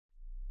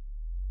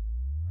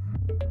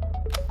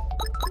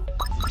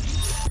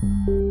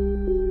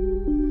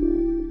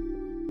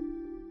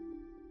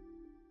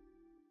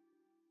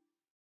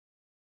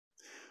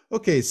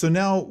Okay, so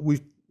now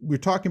we're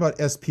talking about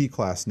SP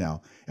class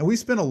now, and we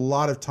spent a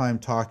lot of time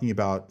talking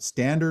about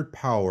standard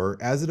power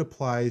as it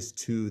applies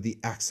to the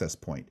access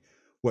point,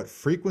 what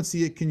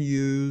frequency it can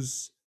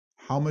use,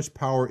 how much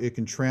power it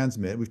can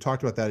transmit. We've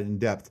talked about that in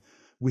depth.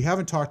 We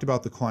haven't talked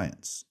about the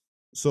clients.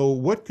 So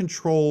what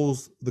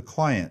controls the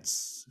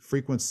client's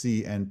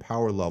frequency and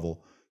power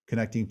level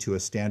connecting to a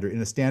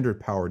standard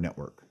power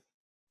network?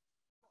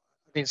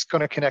 I mean, it's going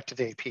to connect to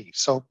the AP.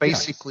 So Yeah.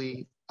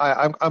 basically,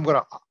 I'm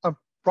going to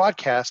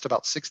broadcast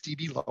about 6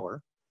 dB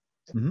lower.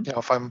 Mm-hmm. You know,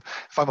 if I'm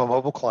a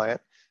mobile client,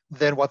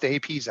 than what the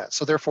AP is at.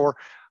 So therefore,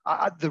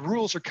 the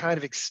rules are kind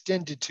of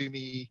extended to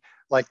me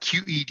like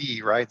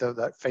QED, right?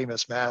 That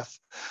famous math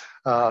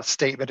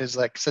statement is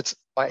like, since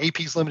my AP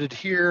is limited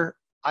here,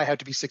 I have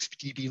to be 6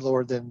 dB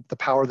lower than the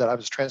power that I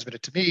was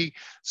transmitted to me.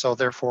 So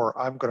therefore,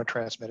 I'm going to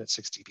transmit at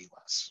 6 dB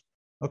less.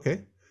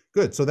 Okay,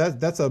 good. So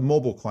that's a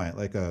mobile client,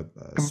 like a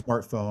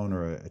smartphone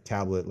or a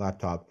tablet,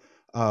 laptop.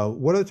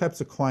 What other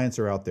types of clients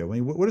are out there? I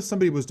mean, what if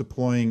somebody was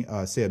deploying,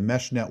 say, a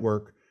mesh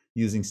network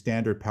using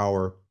standard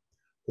power,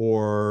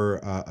 or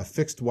a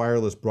fixed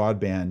wireless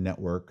broadband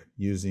network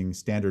using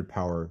standard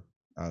power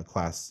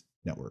class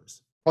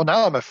networks? Well,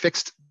 now I'm a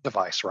fixed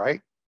device,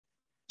 right?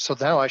 So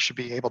now I should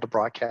be able to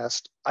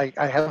broadcast. I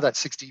have that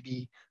 6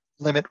 dB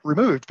limit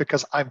removed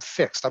because I'm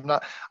fixed. I'm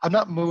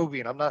not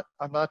moving. I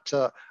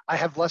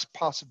have less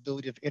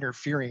possibility of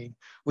interfering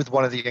with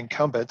one of the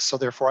incumbents. So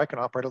therefore I can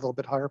operate a little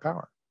bit higher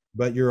power.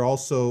 But you're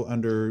also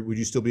under, would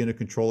you still be under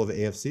control of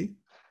AFC?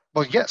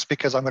 Well, yes,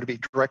 because I'm going to be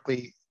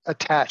directly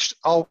attached.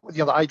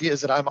 The idea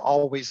is that I'm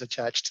always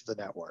attached to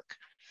the network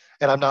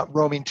and I'm not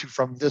roaming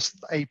from this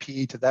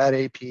AP to that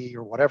AP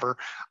or whatever.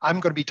 I'm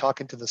going to be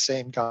talking to the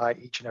same guy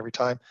each and every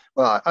time.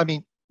 Well, I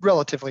mean,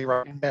 relatively,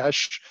 right?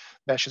 Mesh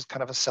is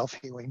kind of a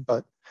self-healing,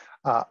 but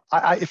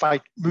if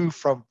I move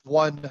from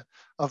one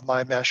of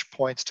my mesh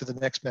points to the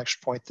next mesh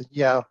point, then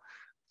yeah,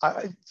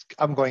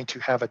 I'm going to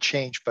have a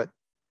change. But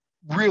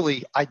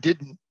really, I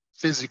didn't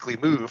physically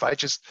move. I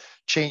just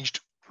changed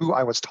who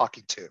I was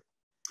talking to.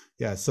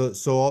 Yeah,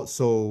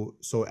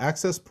 so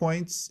access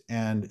points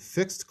and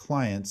fixed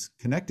clients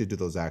connected to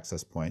those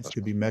access points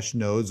could be mesh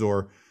nodes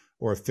or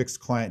a fixed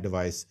client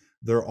device.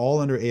 They're all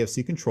under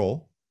AFC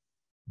control,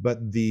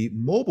 but the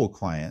mobile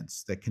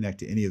clients that connect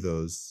to any of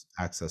those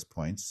access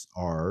points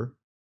are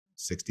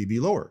 6 dB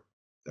lower.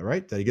 Is that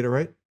right? Did I get it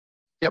right?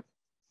 Yep.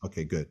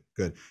 Okay, good,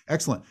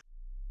 excellent.